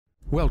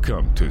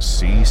Welcome to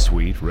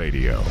C-Suite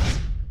Radio.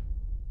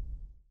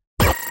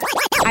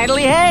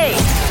 Idly hey!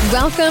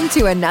 Welcome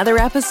to another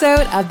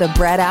episode of The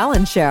Brett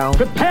Allen Show,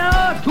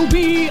 Prepare to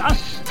be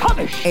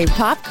astonished! a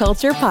pop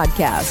culture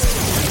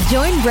podcast.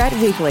 Join Brett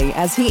weekly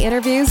as he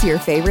interviews your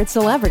favorite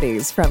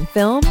celebrities from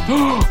film,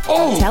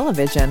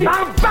 television,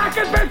 I'm back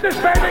in business,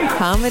 baby!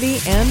 comedy,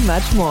 and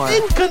much more.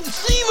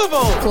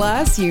 Inconceivable!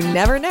 Plus, you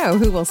never know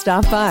who will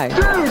stop by.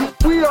 Dude,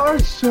 we are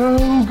so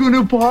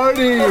gonna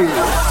party!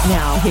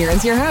 Now, here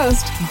is your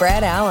host,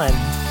 Brett Allen.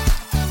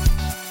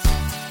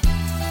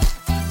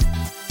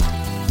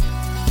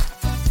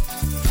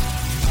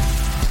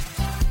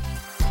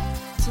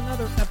 It's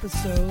another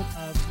episode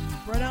of the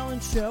Brett Allen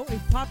Show,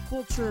 a pop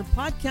culture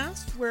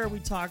podcast where we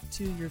talk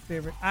to your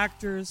favorite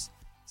actors,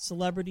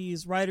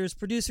 celebrities, writers,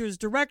 producers,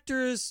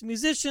 directors,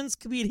 musicians,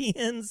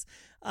 comedians.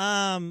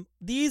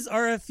 These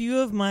are a few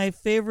of my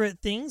favorite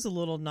things, a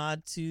little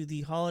nod to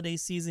the holiday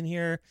season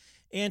here.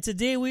 And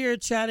today we are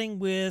chatting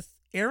with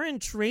Aaron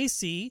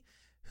Tracy,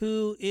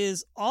 who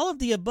is all of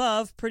the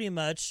above pretty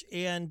much.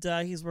 And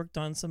he's worked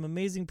on some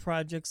amazing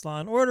projects,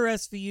 Law & Order,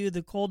 SVU,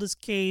 The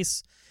Coldest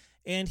Case.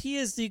 And he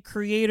is the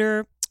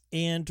creator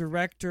and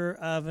director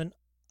of an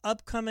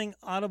upcoming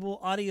Audible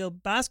audio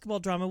basketball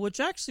drama, which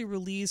actually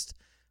released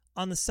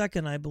on the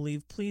 2nd, I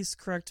believe. Please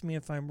correct me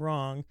if I'm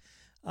wrong.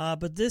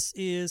 But this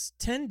is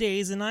 10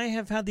 Days, and I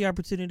have had the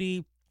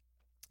opportunity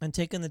and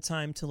taken the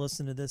time to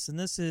listen to this. And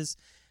this is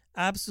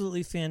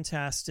absolutely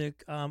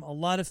fantastic. A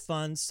lot of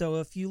fun. So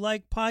if you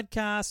like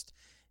podcasts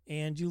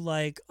and you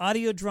like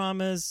audio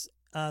dramas,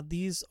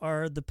 these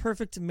are the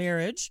perfect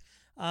marriage.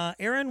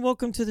 Aaron,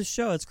 welcome to the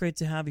show. It's great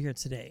to have you here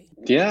today.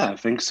 Yeah,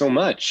 thanks so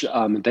much.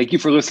 Thank you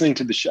for listening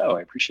to the show.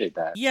 I appreciate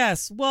that.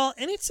 Yes. Well,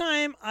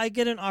 anytime I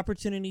get an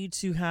opportunity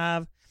to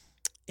have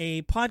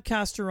a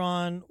podcaster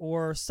on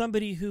or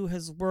somebody who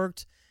has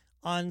worked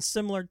on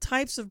similar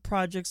types of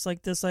projects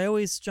like this, I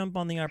always jump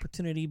on the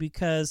opportunity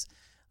because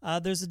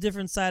there's a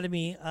different side of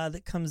me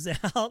that comes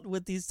out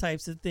with these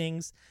types of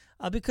things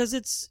because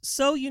it's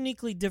so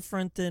uniquely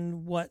different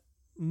than what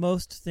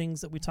most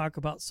things that we talk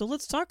about. So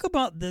let's talk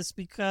about this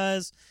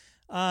because,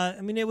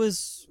 it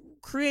was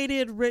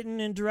created,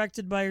 written, and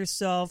directed by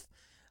yourself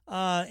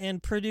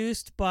and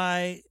produced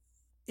by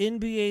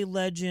NBA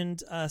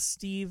legend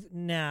Steve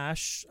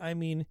Nash. I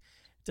mean,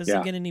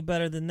 doesn't get any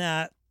better than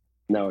that.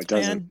 No, it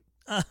doesn't.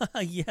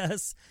 And,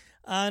 yes.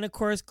 And, of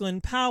course,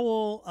 Glenn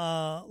Powell,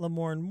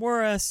 Lamorne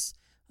Morris,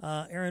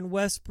 Aaron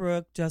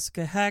Westbrook,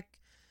 Jessica Heck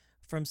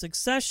from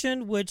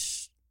Succession,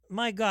 which,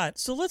 my God.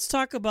 So let's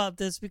talk about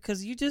this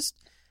because you just,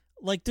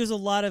 there's a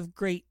lot of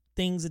great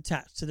things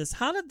attached to this.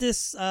 How did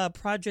this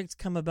project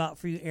come about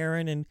for you,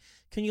 Aaron? And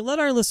can you let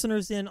our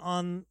listeners in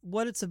on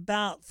what it's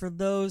about for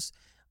those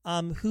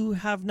who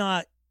have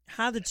not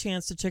had the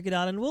chance to check it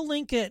out? And we'll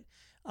link it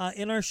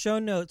in our show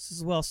notes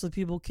as well so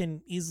people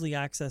can easily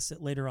access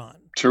it later on.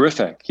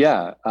 Terrific.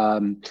 Yeah.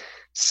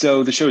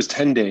 So the show is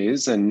 10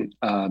 days and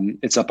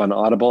it's up on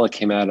Audible. It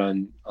came out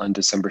on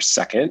December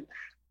 2nd.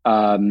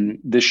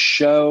 The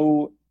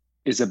show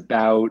is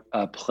about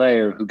a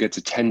player who gets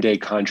a 10-day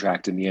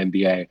contract in the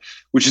NBA,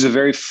 which is a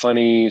very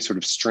funny, sort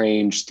of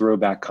strange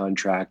throwback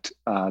contract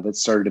that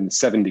started in the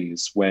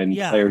 70s when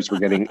players were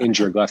getting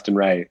injured left and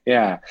right.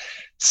 Yeah.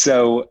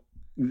 So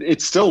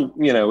it's still,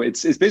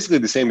 it's basically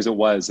the same as it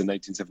was in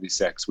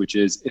 1976, which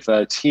is if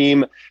a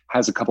team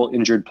has a couple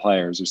injured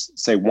players, or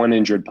say one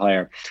injured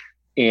player,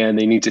 and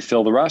they need to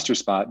fill the roster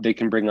spot, they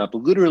can bring up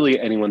literally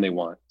anyone they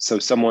want. So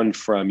someone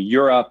from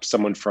Europe,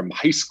 someone from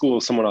high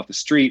school, someone off the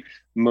street.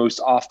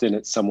 Most often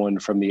it's someone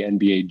from the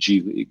NBA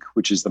G League,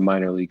 which is the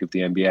minor league of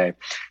the NBA.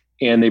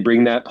 And they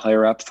bring that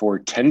player up for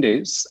 10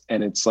 days.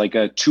 And it's like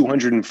a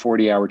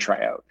 240-hour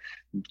tryout,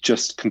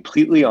 just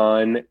completely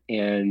on.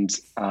 And,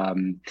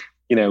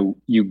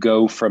 you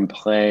go from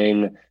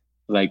playing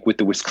with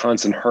the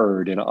Wisconsin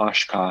Herd in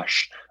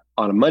Oshkosh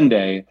on a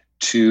Monday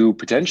to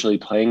potentially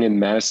playing in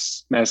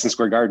Madison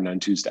Square Garden on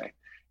Tuesday.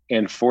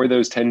 And for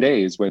those 10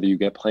 days, whether you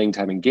get playing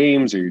time in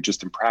games or you're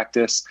just in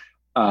practice,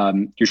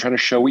 you're trying to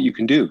show what you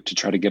can do to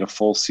try to get a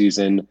full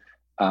season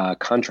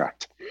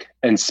contract.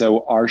 And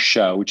so our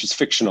show, which is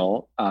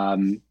fictional,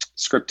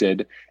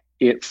 scripted,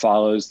 it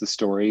follows the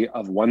story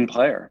of one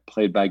player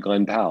played by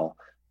Glenn Powell,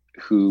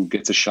 who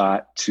gets a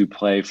shot to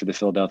play for the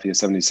Philadelphia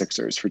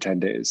 76ers for 10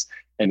 days.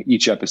 And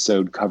each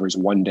episode covers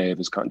one day of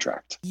his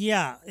contract.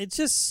 Yeah, it's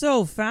just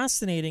so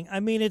fascinating. I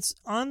mean, it's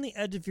on the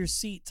edge of your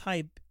seat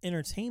type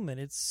entertainment.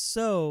 It's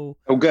so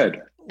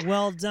good.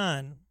 Well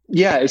done.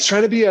 Yeah, it's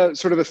trying to be a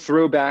sort of a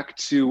throwback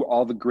to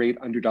all the great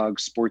underdog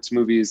sports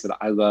movies that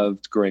I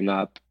loved growing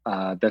up.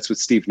 That's what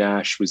Steve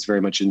Nash was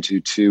very much into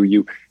too.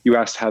 You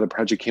asked how the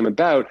project came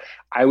about.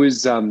 I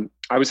was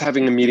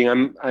having a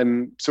meeting.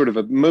 I'm sort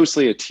of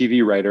mostly a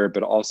TV writer,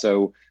 but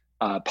also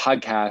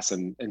podcasts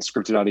and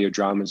scripted audio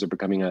dramas are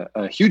becoming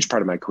a huge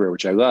part of my career,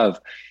 which I love.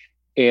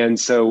 And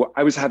so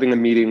I was having a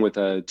meeting with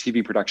a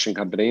TV production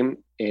company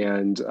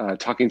and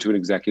talking to an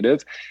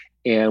executive,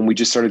 and we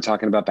just started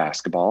talking about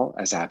basketball,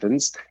 as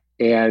happens.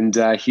 And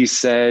he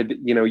said,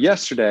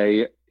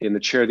 yesterday in the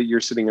chair that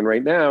you're sitting in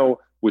right now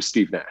was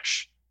Steve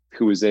Nash,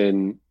 who was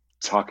in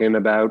talking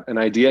about an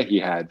idea he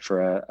had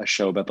for a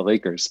show about the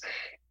Lakers.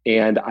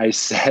 And I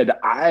said,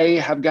 I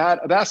have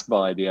got a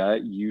basketball idea.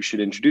 You should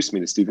introduce me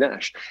to Steve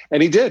Nash.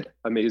 And he did,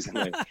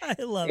 amazingly. I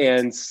love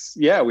and it.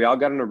 yeah, we all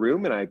got in a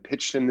room and I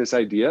pitched him this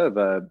idea of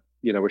a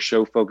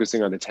show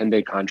focusing on a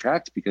 10-day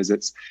contract, because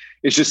it's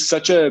just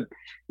such a,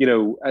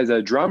 as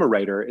a drama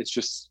writer,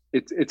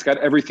 it's got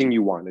everything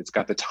you want. It's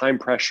got the time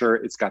pressure.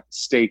 It's got the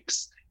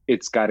stakes.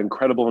 It's got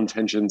incredible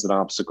intentions and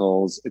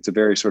obstacles. It's a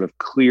very sort of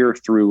clear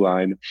through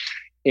line.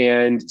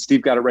 And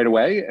Steve got it right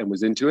away and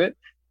was into it.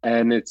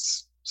 And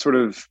it's sort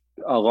of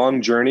a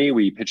long journey.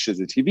 We pitched it as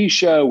a TV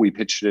show. We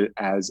pitched it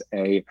as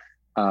a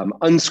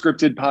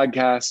unscripted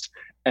podcast,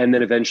 and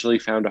then eventually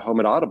found a home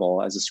at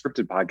Audible as a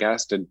scripted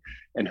podcast.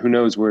 And who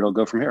knows where it'll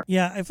go from here.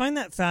 Yeah, I find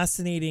that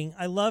fascinating.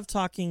 I love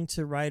talking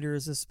to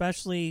writers,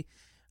 especially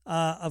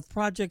of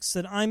projects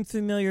that I'm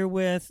familiar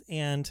with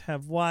and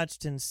have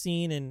watched and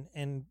seen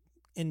and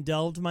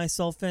indulged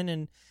myself in.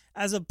 And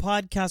as a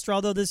podcaster,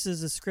 although this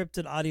is a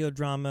scripted audio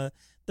drama,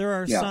 there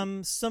are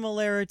some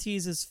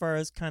similarities as far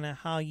as kind of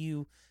how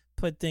you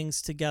put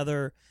things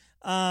together.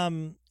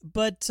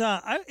 But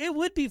it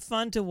would be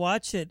fun to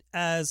watch it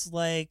as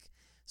like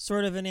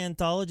sort of an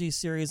anthology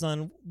series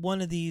on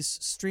one of these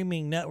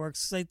streaming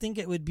networks. I think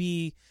it would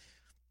be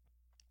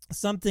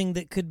something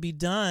that could be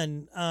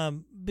done,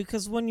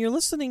 because when you're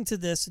listening to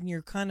this and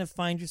you kind of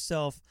find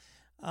yourself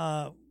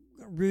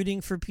rooting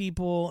for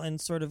people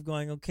and sort of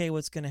going, okay,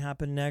 what's going to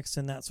happen next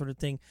and that sort of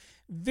thing.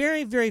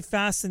 Very, very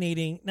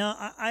fascinating.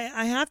 Now,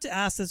 I have to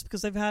ask this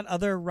because I've had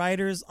other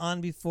writers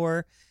on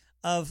before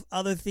of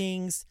other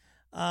things.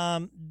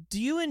 Do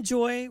you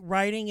enjoy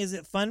writing? Is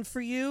it fun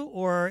for you,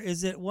 or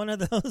is it one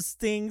of those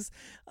things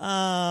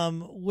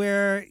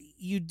where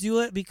you do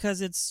it because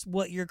it's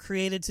what you're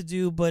created to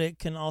do, but it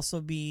can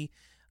also be,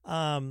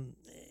 I'm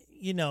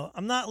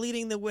not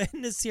leading the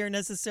witness here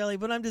necessarily,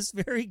 but I'm just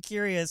very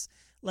curious,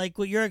 like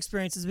what your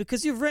experience is,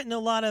 because you've written a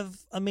lot of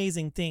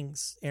amazing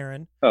things,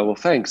 Aaron. Oh, well,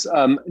 thanks.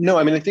 No,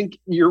 I mean, I think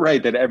you're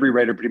right that every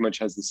writer pretty much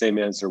has the same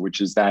answer,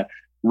 which is that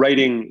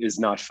writing is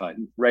not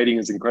fun. Writing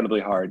is incredibly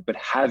hard, but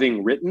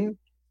having written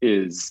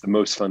is the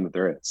most fun that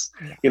there is.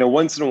 Yeah.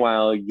 Once in a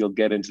while, you'll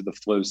get into the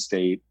flow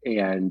state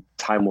and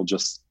time will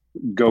just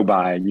go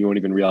by and you won't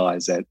even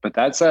realize it. But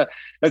that's a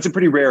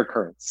pretty rare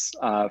occurrence.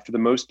 For the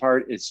most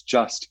part, it's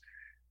just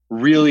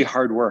really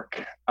hard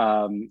work.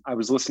 I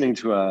was listening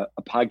to a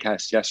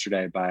podcast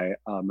yesterday by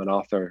an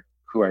author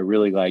who I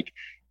really like,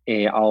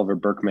 Oliver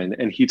Berkman,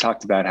 and he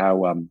talked about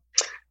how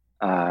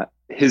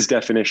his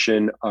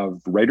definition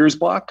of writer's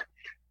block,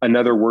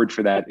 another word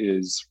for that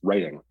is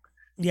writing.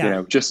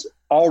 Yeah. Just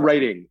all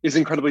writing is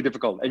incredibly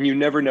difficult, and you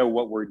never know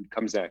what word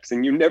comes next,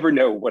 and you never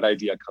know what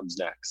idea comes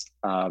next.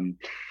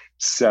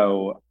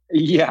 So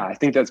yeah, I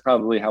think that's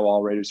probably how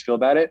all writers feel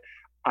about it.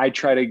 I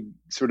try to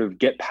sort of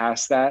get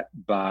past that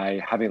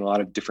by having a lot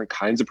of different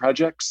kinds of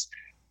projects.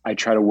 I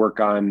try to work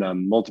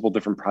on multiple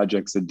different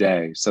projects a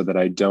day so that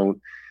I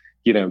don't,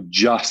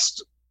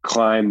 just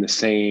climb the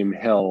same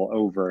hill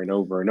over and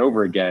over and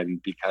over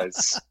again,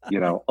 because,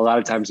 a lot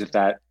of times if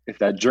that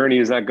journey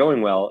is not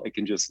going well, it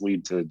can just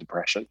lead to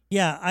depression.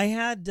 Yeah. I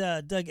had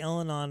Doug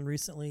Ellen on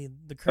recently,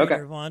 the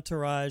creator of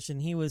Entourage,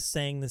 and he was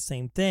saying the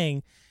same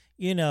thing,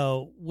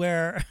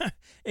 where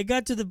it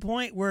got to the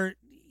point where,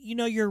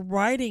 you're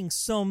writing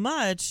so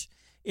much,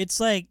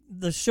 it's like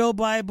the show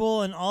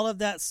Bible and all of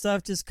that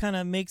stuff just kind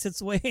of makes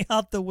its way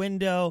out the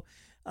window.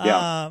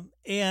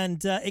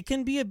 And it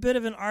can be a bit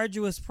of an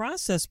arduous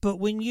process. But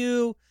when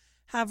you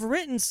have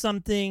written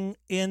something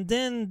and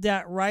then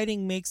that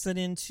writing makes it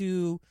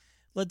into,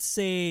 let's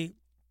say,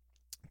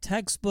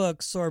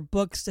 textbooks or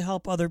books to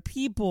help other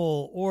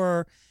people,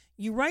 or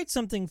you write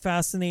something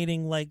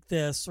fascinating like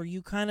this, or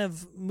you kind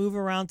of move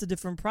around to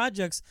different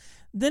projects,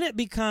 then it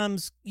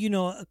becomes,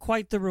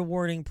 quite the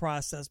rewarding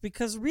process.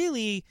 Because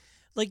really,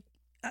 like,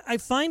 I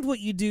find what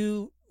you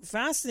do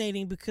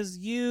fascinating because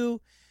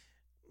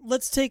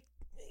let's take,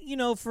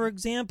 for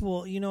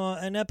example,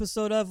 an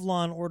episode of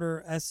Law and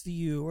Order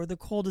SVU or The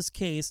Coldest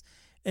Case,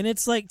 and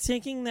it's like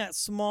taking that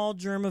small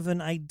germ of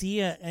an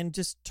idea and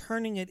just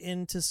turning it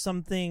into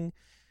something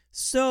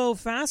so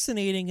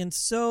fascinating and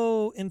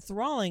so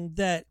enthralling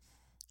that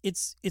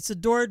it's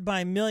adored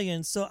by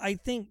millions. So I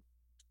think,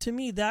 to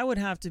me, that would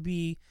have to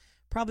be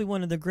probably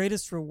one of the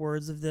greatest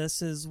rewards of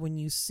this, is when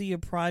you see a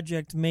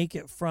project make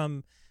it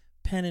from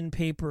pen and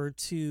paper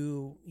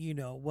to,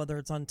 whether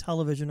it's on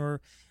television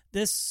or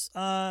this,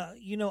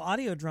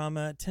 audio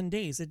drama, 10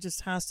 days. It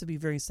just has to be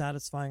very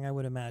satisfying, I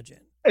would imagine.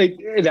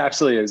 It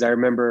absolutely is. I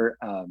remember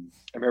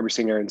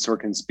seeing Aaron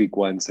Sorkin speak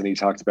once, and he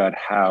talked about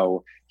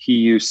how he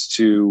used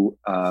to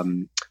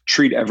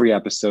treat every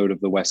episode of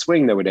The West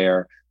Wing that would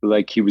air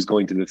like he was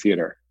going to the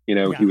theater.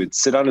 He would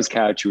sit on his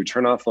couch, he would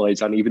turn off the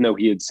lights on, even though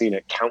he had seen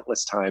it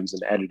countless times in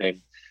editing.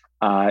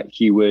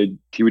 He would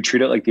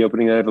treat it like the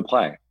opening night of a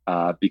play,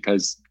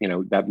 because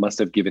that must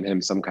have given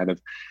him some kind of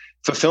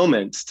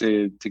fulfillment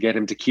to get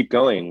him to keep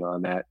going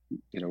on that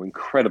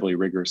incredibly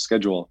rigorous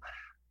schedule.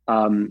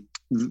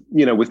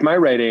 with my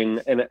writing,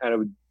 and I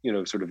would,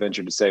 sort of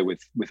venture to say with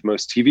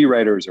most TV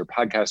writers or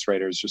podcast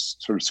writers,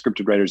 just sort of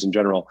scripted writers in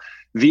general,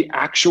 the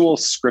actual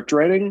script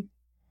writing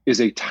is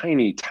a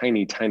tiny,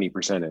 tiny, tiny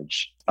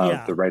percentage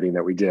of the writing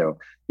that we do.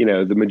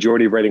 The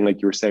majority of writing,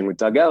 like you were saying with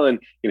Doug Ellen,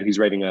 he's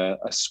writing a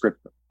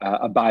script,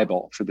 a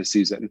Bible for the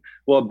season.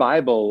 Well, a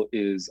Bible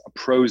is a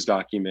prose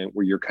document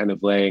where you're kind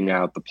of laying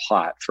out the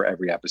plot for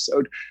every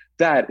episode.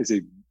 That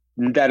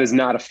is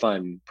not a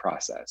fun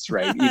process,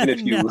 right? Even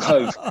if you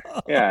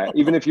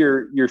even if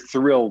you're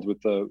thrilled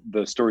with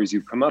the stories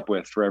you've come up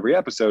with for every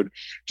episode,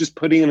 just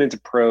putting it into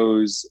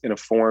prose in a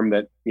form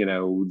that,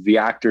 the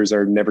actors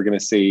are never going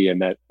to see,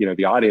 and that,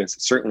 the audience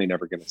is certainly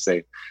never going to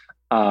see.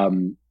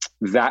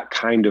 That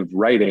kind of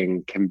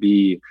writing can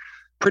be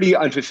pretty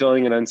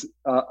unfulfilling and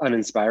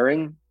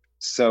uninspiring.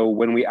 So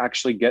when we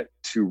actually get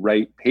to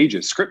write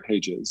script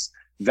pages,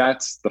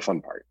 that's the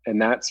fun part.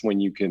 And that's when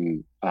you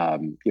can,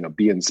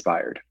 be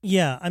inspired.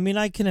 Yeah. I mean,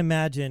 I can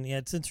imagine. Yeah,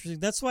 it's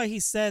interesting. That's why he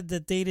said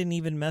that they didn't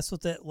even mess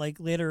with it. Like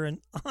later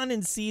on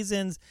in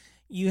seasons,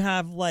 you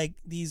have like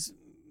these,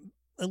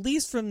 at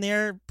least from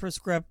their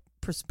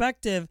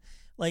perspective,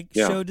 like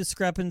show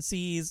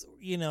discrepancies,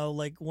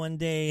 like one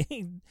day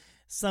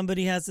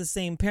somebody has the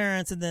same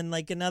parents, and then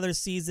like another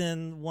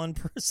season, one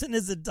person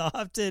is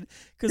adopted,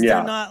 because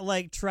they're not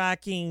like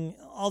tracking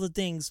all the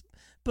things.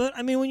 But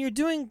I mean, when you're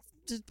doing,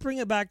 to bring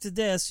it back to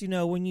this,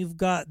 when you've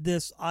got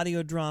this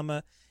audio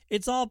drama,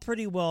 it's all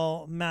pretty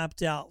well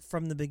mapped out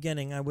from the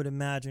beginning, I would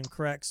imagine,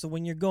 correct? So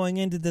when you're going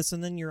into this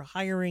and then you're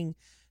hiring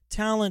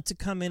talent to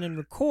come in and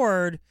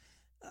record,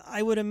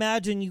 I would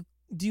imagine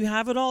do you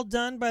have it all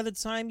done by the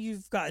time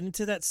you've gotten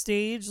to that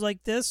stage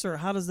like this, or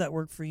how does that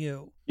work for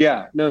you?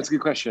 Yeah, no, it's a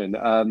good question.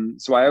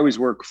 So I always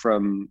work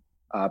from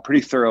pretty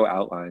thorough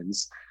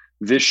outlines.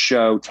 This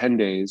show, 10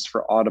 Days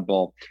for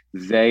Audible,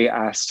 they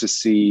asked to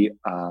see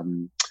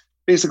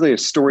basically a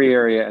story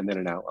area and then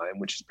an outline,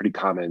 which is pretty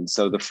common.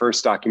 So the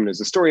first document is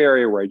a story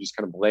area where I just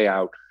kind of lay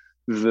out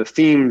the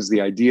themes,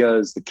 the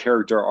ideas, the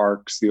character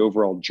arcs, the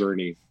overall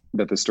journey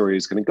that the story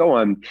is going to go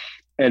on.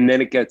 And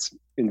then it gets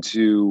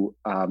into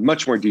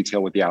much more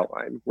detail with the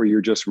outline, where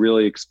you're just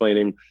really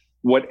explaining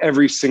what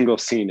every single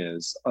scene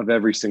is of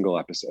every single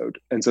episode.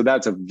 And so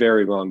that's a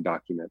very long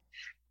document.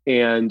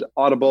 And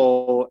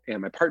Audible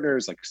and my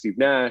partners like Steve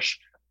Nash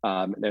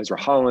and Ezra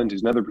Holland,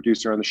 who's another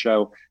producer on the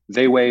show,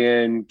 they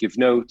weigh in, give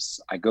notes.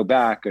 I go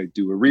back, I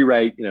do a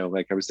rewrite.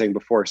 Like I was saying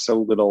before,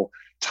 so little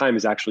time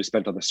is actually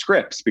spent on the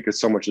scripts because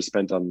so much is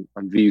spent on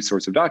these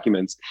sorts of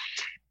documents.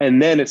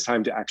 And then it's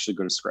time to actually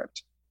go to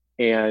script.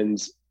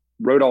 And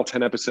wrote all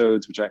 10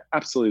 episodes, which I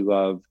absolutely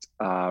loved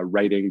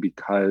writing,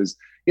 because,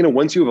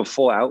 once you have a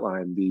full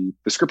outline,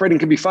 the script writing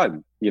can be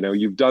fun.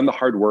 You've done the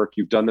hard work,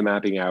 you've done the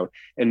mapping out,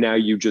 and now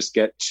you just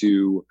get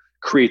to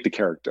create the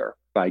character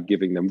by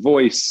giving them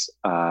voice,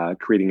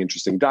 creating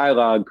interesting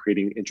dialogue,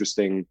 creating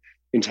interesting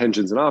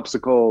intentions and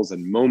obstacles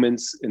and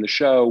moments in the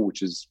show,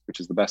 which is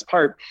the best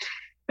part.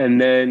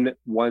 And then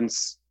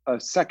once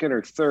a second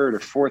or third or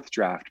fourth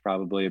draft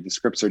probably of the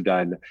scripts are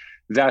done,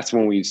 that's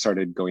when we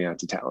started going out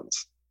to talent.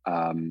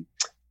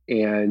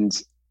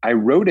 And I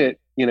wrote it,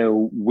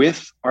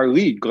 with our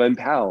lead, Glenn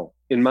Powell,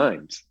 in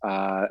mind.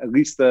 At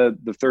least the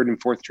third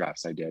and fourth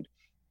drafts I did.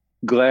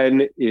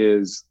 Glenn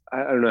is,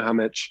 I don't know how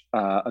much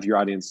of your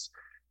audience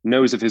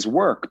knows of his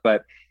work,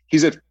 but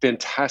he's a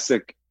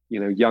fantastic,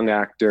 young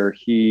actor.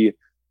 He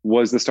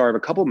was the star of a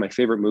couple of my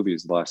favorite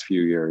movies the last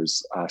few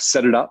years.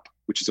 Set It Up,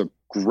 which is a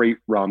great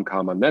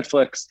rom-com on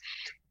Netflix.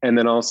 And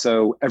then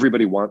also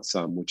Everybody Wants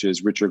Some, which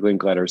is Richard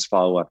Linklater's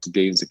follow-up to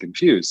Dazed and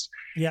Confused.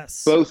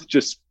 Yes. Both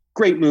just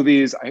great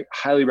movies. I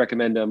highly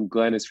recommend them.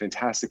 Glenn is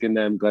fantastic in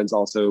them. Glenn's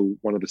also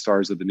one of the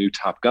stars of the new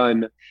Top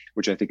Gun,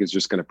 which I think is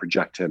just going to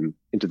project him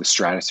into the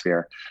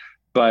stratosphere.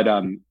 But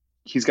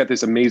he's got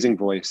this amazing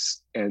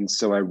voice. And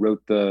so I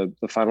wrote the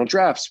final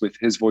drafts with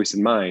his voice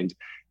in mind.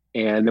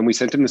 And then we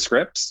sent him the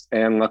scripts.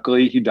 And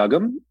luckily he dug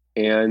them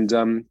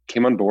and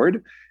came on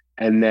board.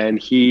 And then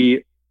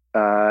he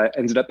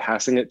ended up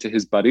passing it to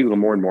his buddy,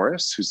 Lamorne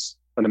Morris, who's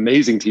an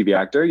amazing TV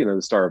actor,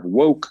 the star of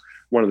Woke,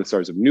 one of the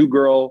stars of New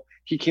Girl.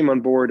 He came on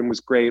board and was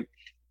great.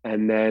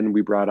 And then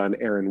we brought on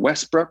Erin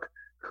Westbrook,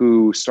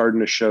 who starred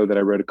in a show that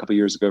I wrote a couple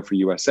years ago for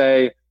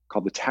USA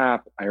called The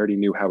Tap. I already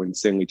knew how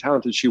insanely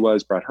talented she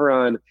was, brought her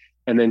on.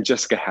 And then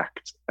Jessica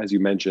Hecht, as you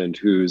mentioned,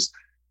 who's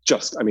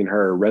just,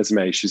 her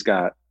resume, she's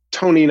got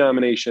Tony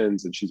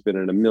nominations and she's been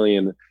in a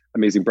million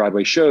amazing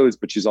Broadway shows,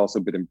 but she's also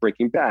been in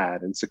Breaking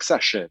Bad and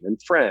Succession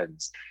and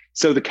Friends.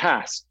 So the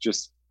cast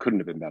just couldn't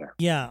have been better.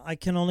 Yeah, I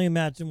can only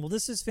imagine. Well,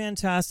 this is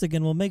fantastic,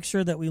 and we'll make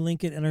sure that we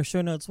link it in our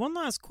show notes. One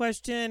last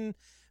question.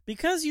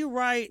 Because you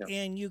write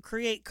and you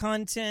create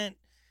content,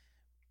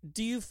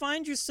 do you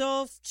find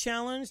yourself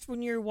challenged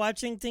when you're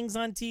watching things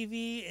on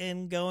TV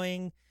and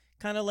going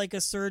kind of like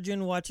a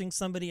surgeon watching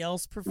somebody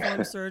else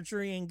perform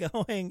surgery and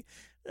going,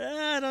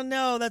 I don't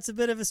know, that's a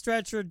bit of a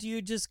stretch? Or do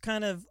you just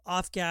kind of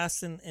off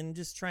gas and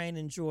just try and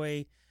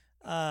enjoy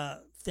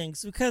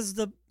things? Because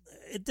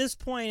at this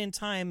point in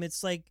time,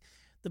 it's like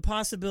the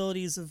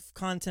possibilities of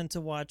content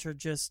to watch are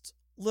just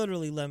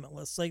literally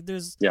limitless. Like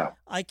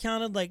I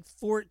counted like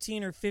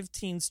 14 or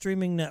 15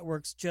 streaming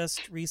networks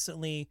just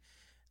recently,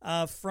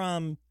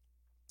 from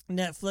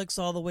Netflix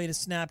all the way to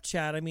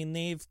Snapchat. I mean,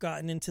 they've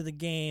gotten into the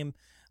game.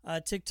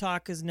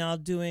 TikTok is now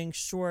doing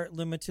short,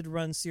 limited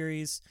run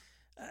series.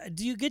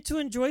 Do you get to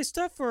enjoy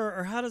stuff,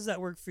 or how does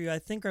that work for you? I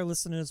think our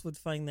listeners would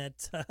find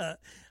that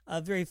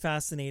very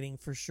fascinating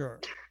for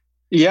sure.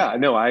 Yeah,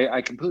 no,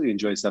 I completely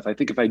enjoy stuff. I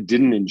think if I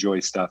didn't enjoy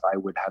stuff, I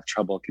would have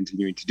trouble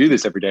continuing to do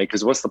this every day,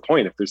 because what's the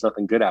point if there's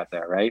nothing good out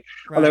there, right?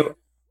 Although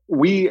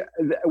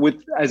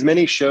with as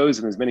many shows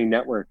and as many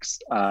networks,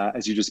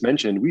 as you just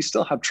mentioned, we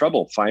still have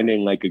trouble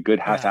finding like a good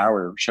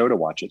half-hour show to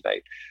watch at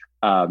night.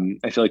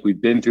 I feel like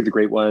we've been through the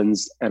great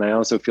ones, and I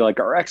also feel like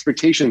our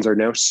expectations are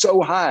now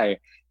so high.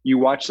 You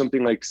watch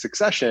something like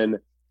Succession,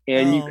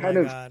 and you kind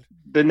of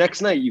the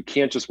next night you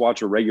can't just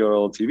watch a regular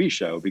old TV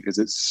show because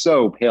it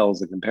so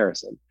pales in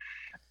comparison.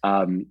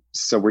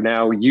 So we're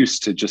now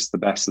used to just the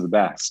best of the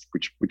best,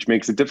 which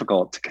makes it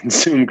difficult to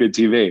consume good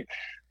TV.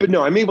 But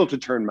no, I'm able to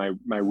turn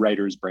my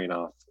writer's brain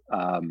off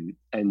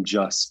and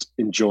just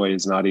enjoy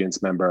as an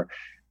audience member.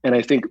 And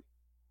I think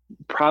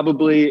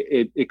probably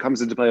it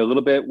comes into play a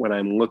little bit when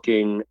I'm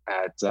looking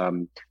at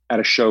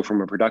a show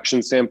from a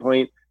production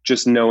standpoint,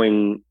 just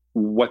knowing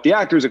what the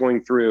actors are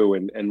going through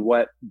and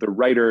what the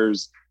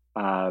writers,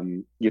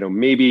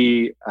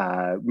 maybe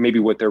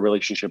what their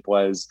relationship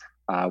was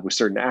with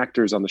certain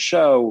actors on the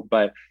show.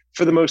 But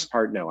for the most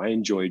part, no, I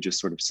enjoy just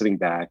sort of sitting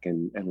back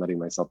and letting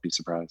myself be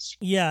surprised.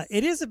 Yeah,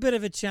 it is a bit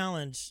of a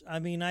challenge. I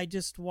mean, I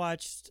just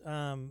watched,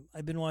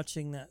 I've been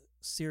watching that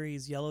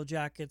series Yellow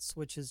Jackets,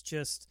 which is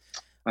just...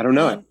 I don't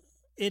know it.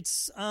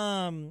 It's,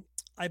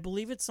 I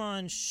believe it's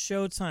on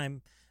Showtime.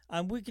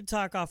 We could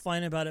talk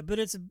offline about it, but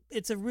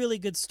it's a really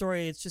good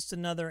story. It's just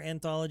another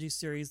anthology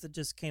series that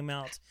just came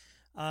out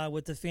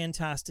with a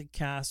fantastic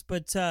cast.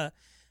 But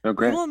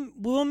great.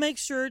 We'll make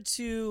sure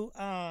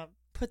to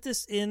put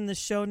this in the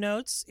show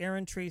notes.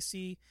 Aaron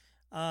Tracy,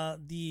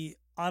 the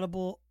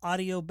Audible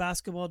audio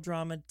basketball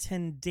drama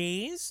 10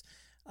 Days,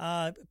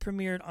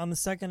 premiered on the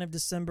 2nd of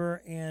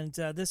December, and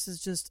this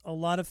is just a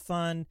lot of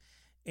fun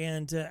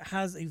and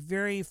has a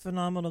very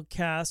phenomenal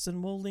cast,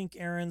 and we'll link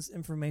Aaron's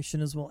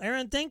information as well.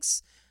 Aaron,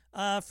 thanks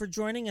for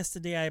joining us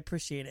today. I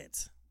appreciate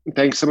it.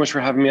 Thanks so much for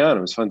having me on.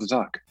 It was fun to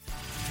talk.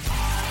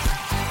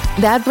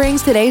 That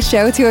brings today's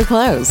show to a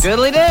close.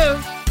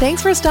 Doodly-doo.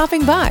 Thanks for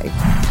stopping by.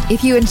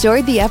 If you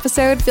enjoyed the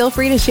episode, feel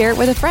free to share it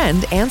with a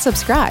friend and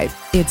subscribe.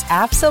 It's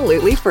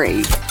absolutely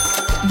free.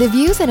 The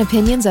views and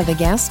opinions of the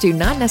guests do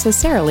not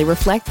necessarily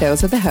reflect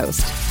those of the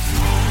host.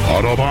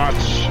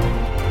 Autobots,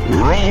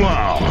 roll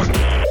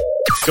out.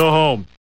 Go home.